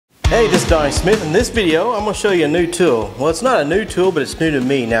Hey, this is Donnie Smith. In this video, I'm going to show you a new tool. Well, it's not a new tool, but it's new to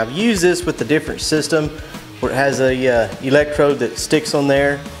me. Now, I've used this with a different system where it has a electrode that sticks on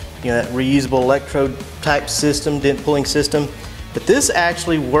there, you know, that reusable electrode type system, dent pulling system. But this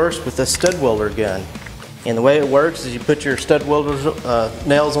actually works with a stud welder gun. And the way it works is you put your stud welder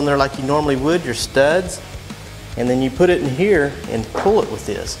nails on there like you normally would, your studs, and then you put it in here and pull it with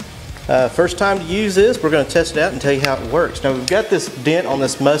this. First time to use this, we're going to test it out and tell you how it works. Now we've got this dent on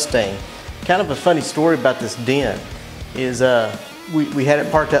this Mustang. Kind of a funny story about this dent is we had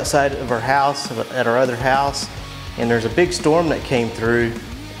it parked outside of our house, at our other house, and there's a big storm that came through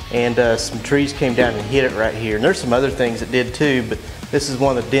and some trees came down and hit it right here. And there's some other things that did too, but this is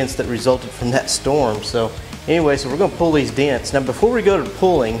one of the dents that resulted from that storm. So anyway, so we're going to pull these dents. Now before we go to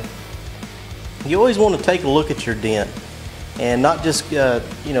pulling, you always want to take a look at your dent. And not just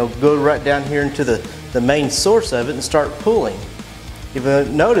you know, go right down here into the main source of it and start pulling. If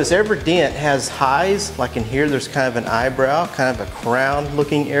you notice, every dent has highs, like in here there's kind of an eyebrow, kind of a crown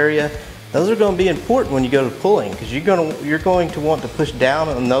looking area. Those are going to be important when you go to pulling, because you're going to want to push down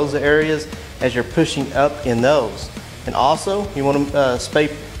on those areas as you're pushing up in those. And also you want to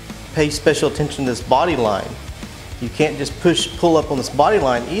pay special attention to this body line. You can't just pull up on this body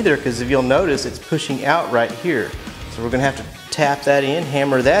line either, because if you'll notice, it's pushing out right here. So we're going to have to tap that in,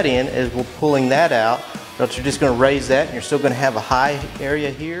 hammer that in as we're pulling that out. Or else you're just going to raise that and you're still going to have a high area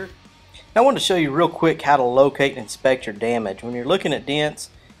here. Now I want to show you real quick how to locate and inspect your damage. When you're looking at dents,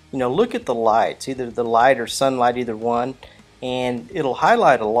 you know, look at the lights, either the light or sunlight, either one, and it'll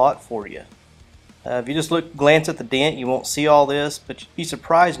highlight a lot for you. If you just glance at the dent, you won't see all this, but you'd be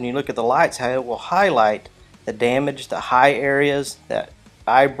surprised when you look at the lights how it will highlight the damage, the high areas, that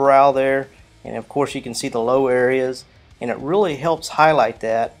eyebrow there. And of course you can see the low areas, and it really helps highlight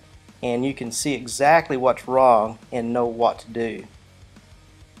that, and you can see exactly what's wrong and know what to do.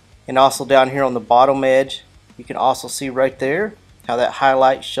 And also down here on the bottom edge, you can also see right there how that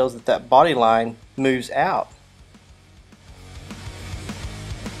highlight shows that that body line moves out.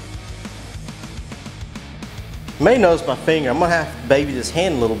 You may notice my finger. I'm gonna have to baby this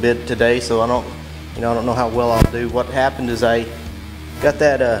hand a little bit today, so I don't know how well I'll do. What happened is I got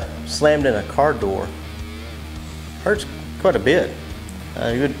that slammed in a car door. Hurts quite a bit.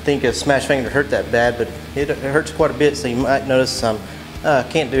 You wouldn't think a smashed finger would hurt that bad, but it hurts quite a bit, so you might notice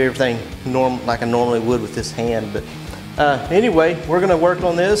can't do everything like I normally would with this hand. But anyway, we're going to work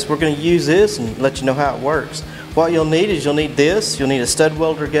on this. We're going to use this and let you know how it works. What you'll need is you'll need this. You'll need a stud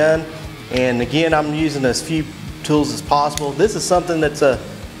welder gun, and again, I'm using as few tools as possible. This is something that's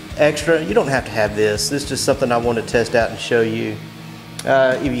extra. You don't have to have this. This is just something I want to test out and show you.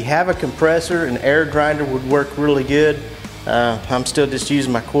 If you have a compressor, an air grinder would work really good. I'm still just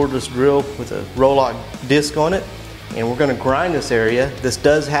using my cordless drill with a roll-lock disc on it, and we're going to grind this area. This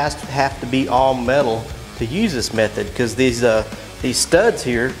does have to be all metal to use this method, because these studs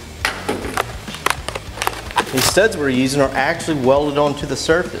here, these studs we're using are actually welded onto the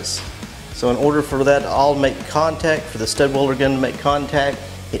surface. So in order for that to all make contact, for the stud welder gun to make contact,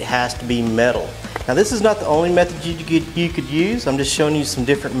 it has to be metal. Now this is not the only method you could use. I'm just showing you some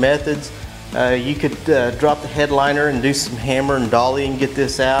different methods. You could drop the headliner and do some hammer and dolly and get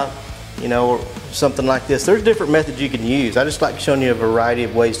this out, you know, or something like this. There's different methods you can use. I just like showing you a variety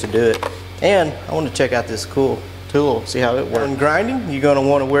of ways to do it. And I want to check out this cool tool, see how it works. When grinding, you're going to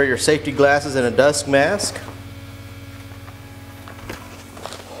want to wear your safety glasses and a dust mask.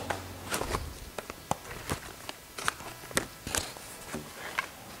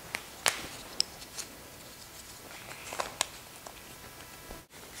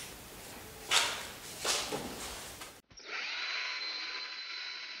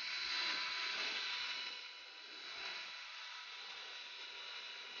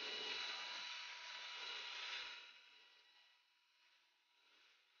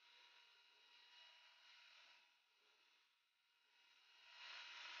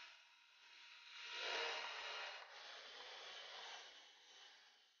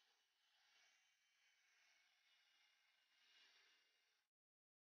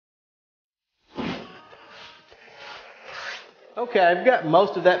 Okay, I've got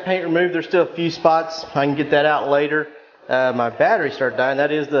most of that paint removed. There's still a few spots. I can get that out later. My battery started dying.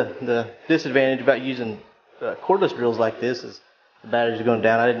 That is the disadvantage about using cordless drills like this, is the batteries are going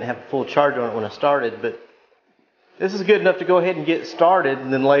down. I didn't have a full charge on it when I started, but this is good enough to go ahead and get started,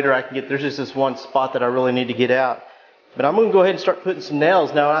 and then later I can get, there's just this one spot that I really need to get out. But I'm going to go ahead and start putting some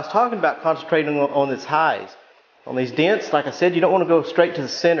nails. Now, I was talking about concentrating on its highs. On these dents, like I said, you don't want to go straight to the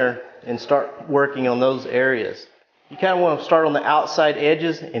center and start working on those areas. You kind of want to start on the outside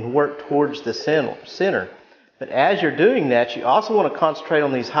edges and work towards the center. But as you're doing that, you also want to concentrate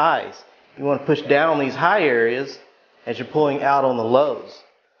on these highs. You want to push down on these high areas as you're pulling out on the lows.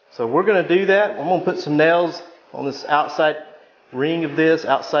 So we're going to do that. I'm going to put some nails on this outside ring of this,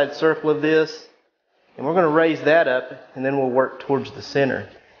 outside circle of this, and we're going to raise that up, and then we'll work towards the center.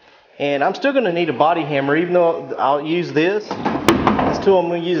 And I'm still going to need a body hammer, even though I'll use this. This tool I'm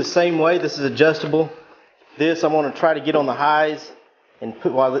going to use the same way. This is adjustable. This I'm going to try to get on the highs, and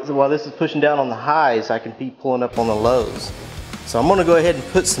put, while this is pushing down on the highs, I can be pulling up on the lows. So I'm going to go ahead and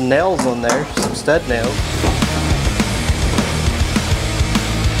put some nails on there, some stud nails.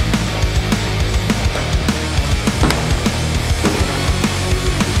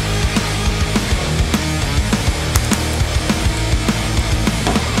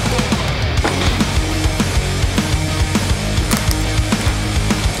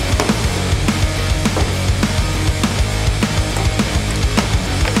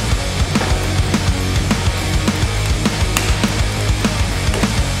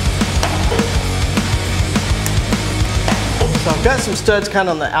 I've got some studs kind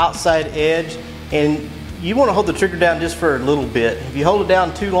of on the outside edge, and you want to hold the trigger down just for a little bit. If you hold it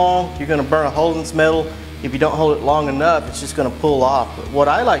down too long, you're going to burn a hole in this metal. If you don't hold it long enough, it's just going to pull off. But what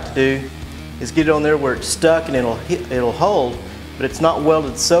I like to do is get it on there where it's stuck and it'll hold, but it's not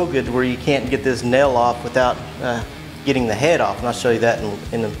welded so good to where you can't get this nail off without getting the head off. And I'll show you that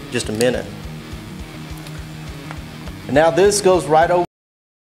in just a minute. And now this goes right over.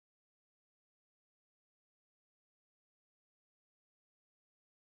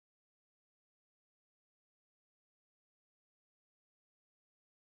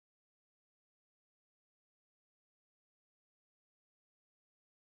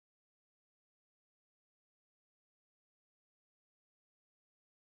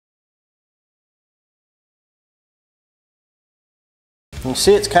 You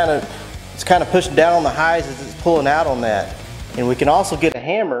see it's kind of pushing down on the highs as it's pulling out on that. And we can also get a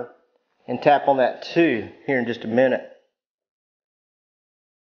hammer and tap on that too here in just a minute.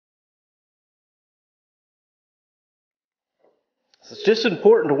 So it's just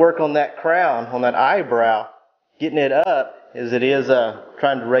important to work on that crown, on that eyebrow, getting it up as it is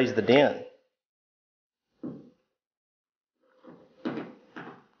trying to raise the dent.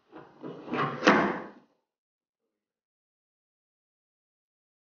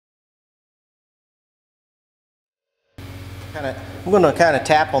 I'm going to kind of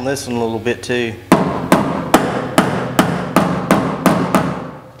tap on this one a little bit too.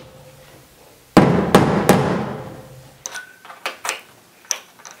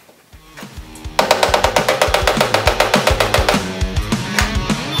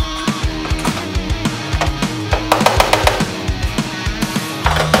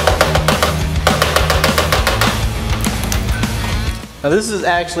 Now this is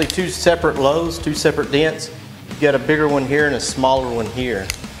actually two separate lows, two separate dents. You've got a bigger one here and a smaller one here.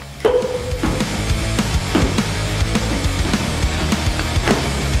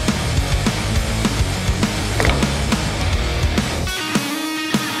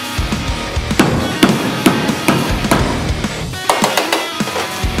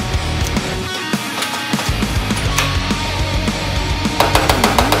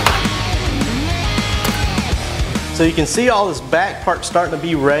 So you can see all this back part starting to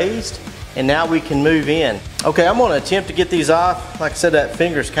be raised, and now we can move in. Okay, I'm gonna attempt to get these off. Like I said, that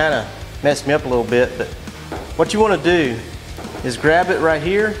finger's kind of messed me up a little bit, but what you wanna do is grab it right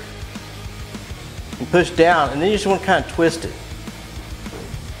here and push down, and then you just wanna kind of twist it.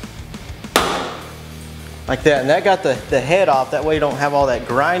 Like that, and that got the head off. That way you don't have all that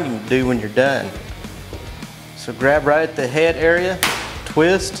grinding to do when you're done. So grab right at the head area,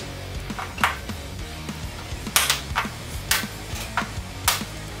 twist.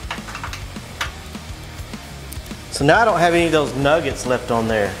 So now I don't have any of those nuggets left on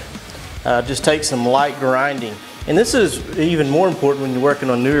there. Just take some light grinding. And this is even more important when you're working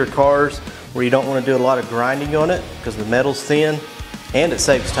on newer cars where you don't want to do a lot of grinding on it because the metal's thin and it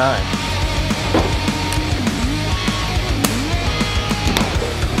saves time.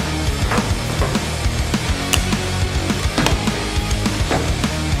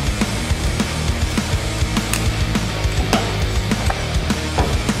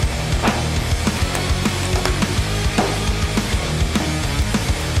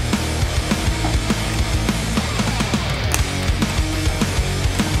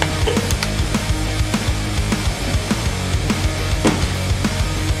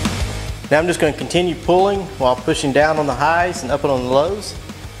 Now I'm just going to continue pulling while pushing down on the highs and up on the lows.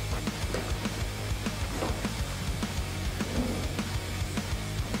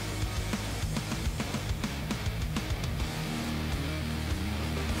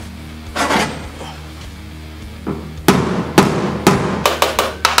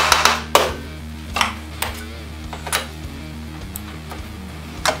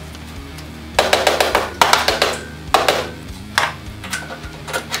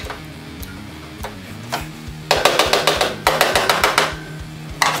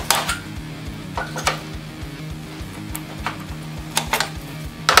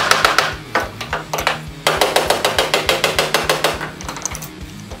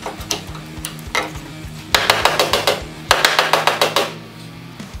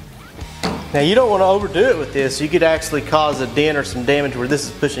 Now you don't want to overdo it with this. You could actually cause a dent or some damage where this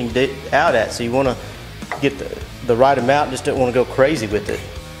is pushing out at. So you want to get the right amount, just don't want to go crazy with it.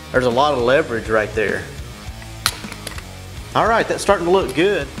 There's a lot of leverage right there. All right, that's starting to look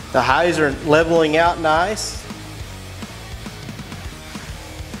good. The highs are leveling out nice.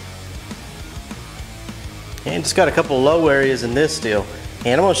 And it's got a couple of low areas in this still.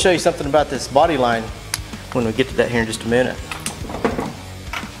 And I'm going to show you something about this body line when we get to that here in just a minute.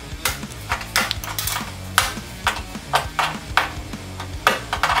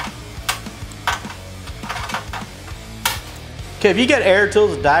 Okay, if you got air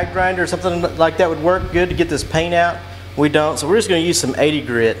tools, a die grinder, or something like that would work good to get this paint out. We don't, so we're just going to use some 80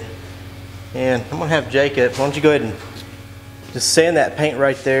 grit. And I'm going to have Jacob, why don't you go ahead and just sand that paint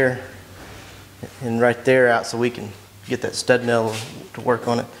right there and right there out so we can get that stud nail to work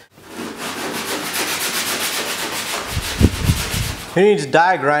on it. Who needs a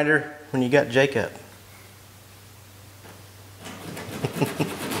die grinder when you got Jacob?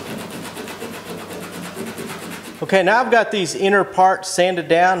 Okay, now I've got these inner parts sanded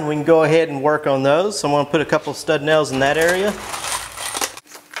down. We can go ahead and work on those. So I'm going to put a couple of stud nails in that area.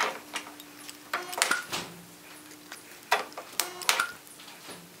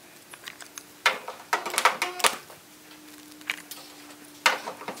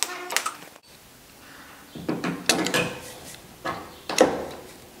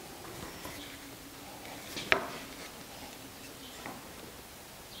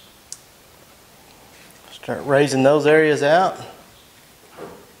 Start raising those areas out.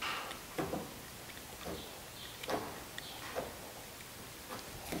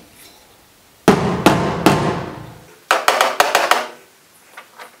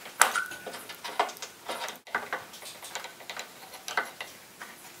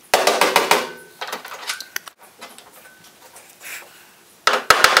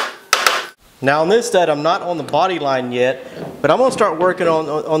 Now on this stud, I'm not on the body line yet, but I'm going to start working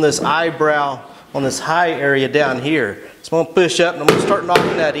on this eyebrow, on this high area down here. So I'm going to push up and I'm going to start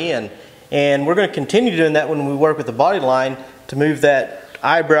knocking that in. And we're going to continue doing that when we work with the body line to move that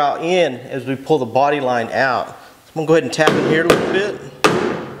eyebrow in as we pull the body line out. So I'm going to go ahead and tap in here a little bit.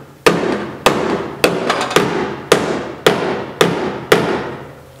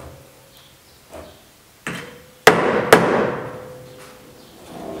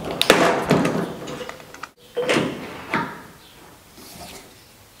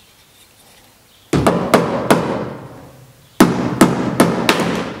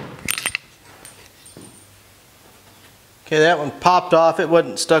 Okay, that one popped off. It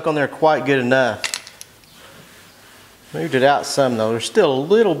wasn't stuck on there quite good enough. Moved it out some though. There's still a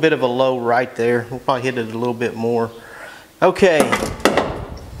little bit of a low right there. We'll probably hit it a little bit more. Okay.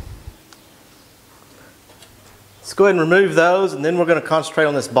 Let's go ahead and remove those, and then we're going to concentrate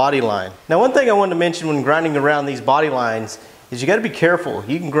on this body line. Now, one thing I wanted to mention when grinding around these body lines is you got to be careful.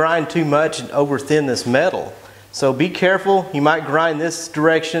 You can grind too much and over thin this metal. So be careful. You might grind this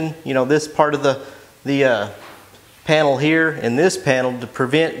direction, you know, this part of the panel here and this panel to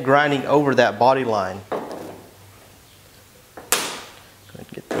prevent grinding over that body line. Go ahead and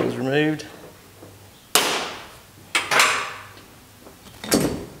get those removed.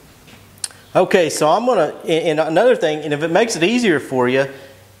 Okay, so I'm gonna, and another thing, and if it makes it easier for you,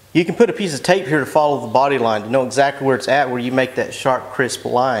 you can put a piece of tape here to follow the body line to know exactly where it's at, where you make that sharp, crisp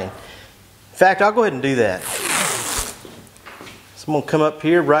line. In fact, I'll go ahead and do that. So I'm gonna come up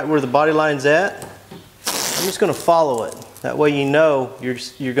here right where the body line's at. I'm just going to follow it. That way you know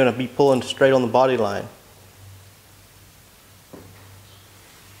you're going to be pulling straight on the body line.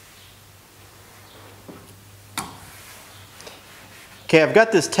 Okay, I've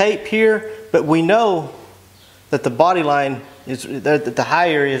got this tape here, but we know that the body line is, that the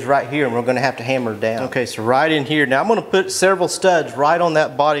high area is right here, and we're going to have to hammer it down. Okay, so right in here. Now I'm going to put several studs right on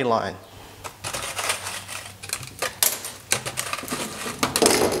that body line.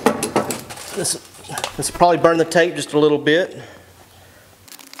 This will probably burn the tape just a little bit.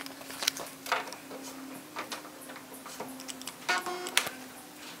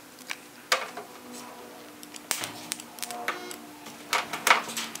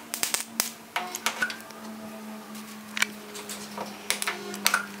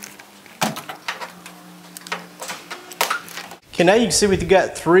 Okay, now you can see we've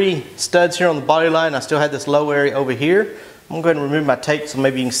got 3 studs here on the body line. I still have this low area over here. I'm going to go ahead and remove my tape so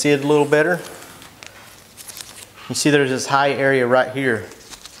maybe you can see it a little better. You see there's this high area right here.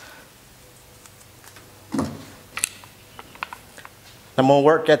 I'm going to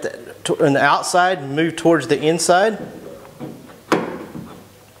work at on the outside and move towards the inside. I'm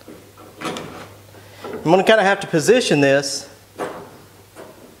going to kind of have to position this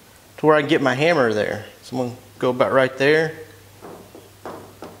to where I can get my hammer there. So I'm going to go about right there.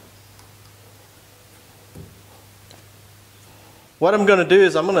 What I'm going to do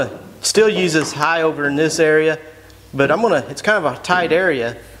is I'm going to still use this high over in this area, but it's kind of a tight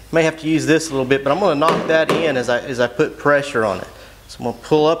area. May have to use this a little bit, but I'm going to knock that in as I put pressure on it. So I'm going to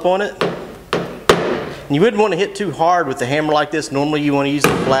pull up on it. And you wouldn't want to hit too hard with the hammer like this. Normally you want to use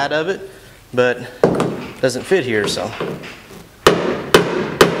the flat of it, but it doesn't fit here, so.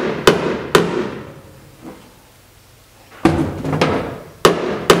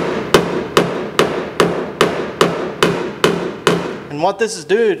 And what this is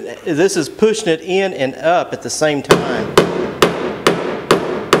doing is this is pushing it in and up at the same time.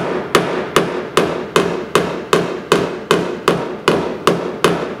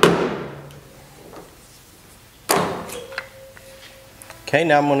 Okay,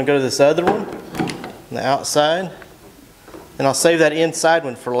 now I'm going to go to this other one on the outside, and I'll save that inside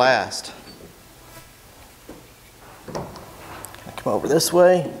one for last. Come over this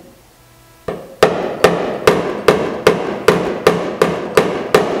way.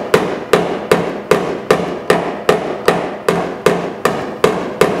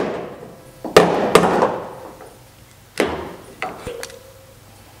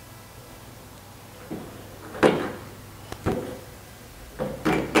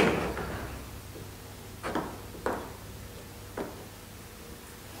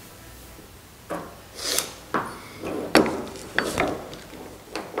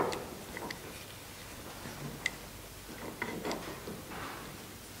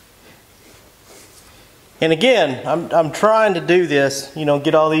 And again, I'm trying to do this, you know,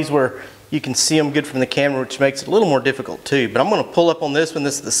 get all these where you can see them good from the camera, which makes it a little more difficult too. But I'm going to pull up on this one.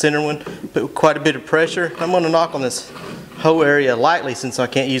 This is the center one. Put quite a bit of pressure. I'm going to knock on this whole area lightly since I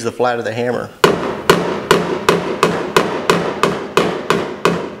can't use the flat of the hammer.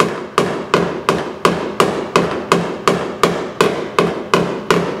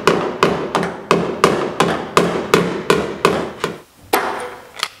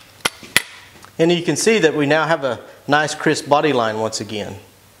 And you can see that we now have a nice crisp body line once again.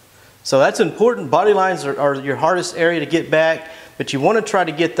 So that's important. Body lines are your hardest area to get back, but you want to try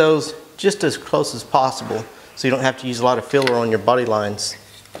to get those just as close as possible so you don't have to use a lot of filler on your body lines.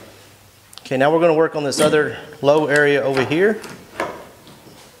 Okay, now we're going to work on this other low area over here.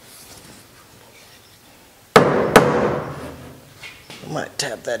 I might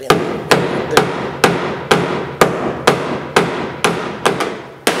tap that in there.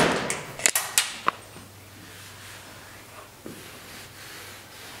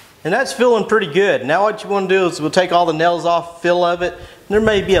 And that's feeling pretty good. Now what you want to do is we'll take all the nails off, feel of it. There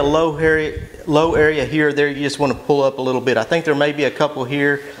may be a low area here or there you just want to pull up a little bit. I think there may be a couple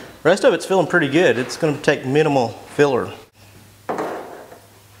here. The rest of it's feeling pretty good. It's going to take minimal filler.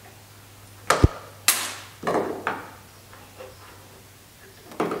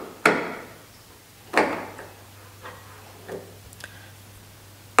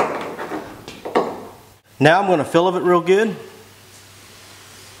 Now I'm going to fill of it real good.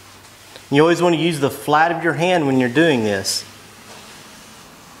 You always want to use the flat of your hand when you're doing this.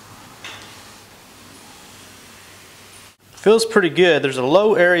 Feels pretty good. There's a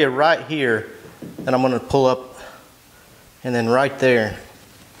low area right here that I'm going to pull up, and then right there.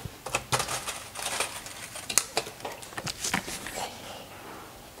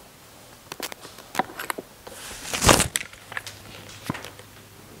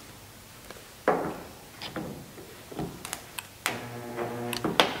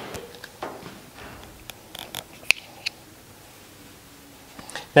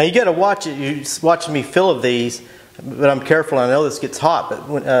 Now you got to watch it. You're watching me fill of these, but I'm careful. I know this gets hot, but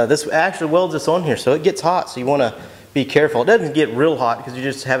when, this actually welds this on here, so it gets hot. So you want to be careful. It doesn't get real hot because you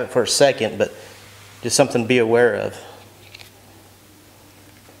just have it for a second, but just something to be aware of.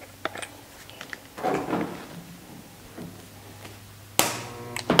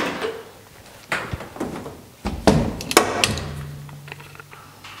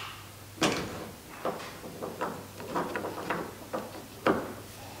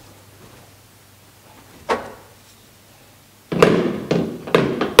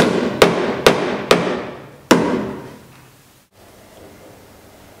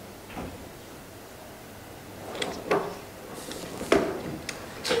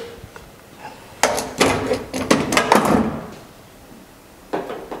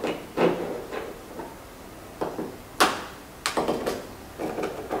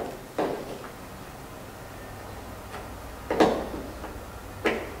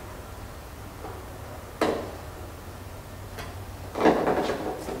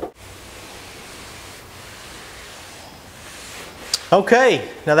 Okay,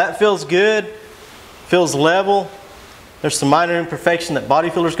 now that feels good, feels level. There's some minor imperfection that body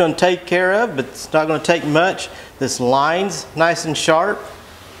filler is going to take care of, but it's not going to take much. This line's nice and sharp,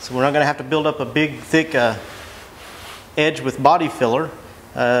 so we're not going to have to build up a big thick edge with body filler.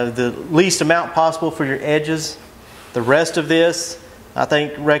 The least amount possible for your edges. The rest of this, I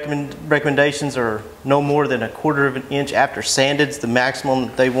think recommendations are no more than 1/4 of an inch after sanded. It's the maximum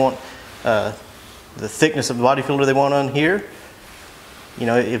that they want, the thickness of the body filler they want on here. You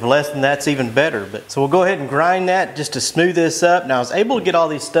know, if less than that's even better. But so we'll go ahead and grind that just to smooth this up. Now I was able to get all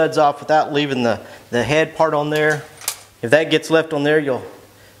these studs off without leaving the head part on there. If that gets left on there, you'll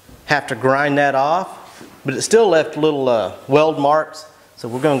have to grind that off. But it still left little weld marks. So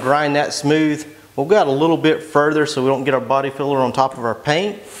we're going to grind that smooth. We'll go out a little bit further so we don't get our body filler on top of our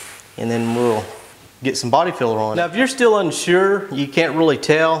paint. And then we'll get some body filler on. Now if you're still unsure, you can't really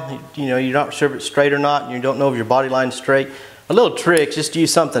tell, you know, you're not sure if it's straight or not, and you don't know if your body line's straight, a little trick, just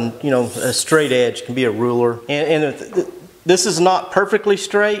use something, you know, a straight edge, can be a ruler. And this is not perfectly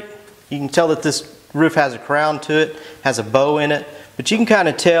straight. You can tell that this roof has a crown to it, has a bow in it, but you can kind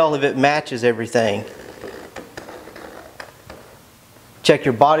of tell if it matches everything. Check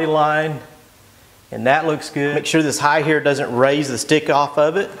your body line, and that looks good. Make sure this high here doesn't raise the stick off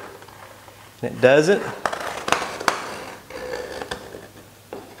of it, and it doesn't.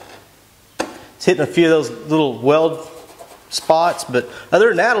 It's hitting a few of those little weld spots, but other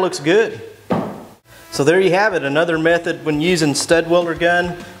than that, it looks good. So there you have it, another method when using stud welder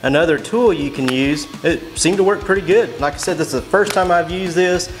gun, another tool you can use. It seemed to work pretty good. Like I said, this is the first time I've used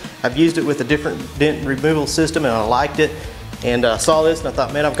this. I've used it with a different dent removal system and I liked it. And I saw this and I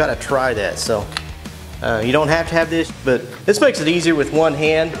thought, man, I've got to try that. So you don't have to have this, but this makes it easier with one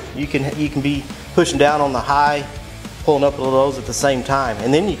hand. You can be pushing down on the high, pulling up one of those at the same time.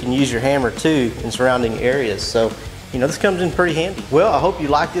 And then you can use your hammer too in surrounding areas. So, you know, this comes in pretty handy. Well, I hope you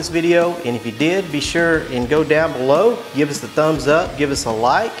liked this video, and if you did, be sure and go down below, give us the thumbs up, give us a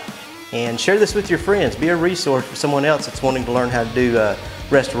like, and share this with your friends. Be a resource for someone else that's wanting to learn how to do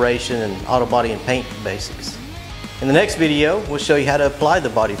restoration and auto body and paint basics. In the next video, we'll show you how to apply the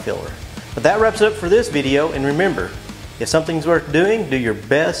body filler. But that wraps it up for this video, and remember, if something's worth doing, do your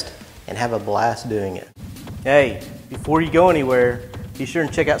best and have a blast doing it. Hey, before you go anywhere, be sure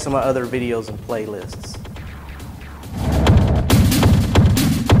and check out some of my other videos and playlists.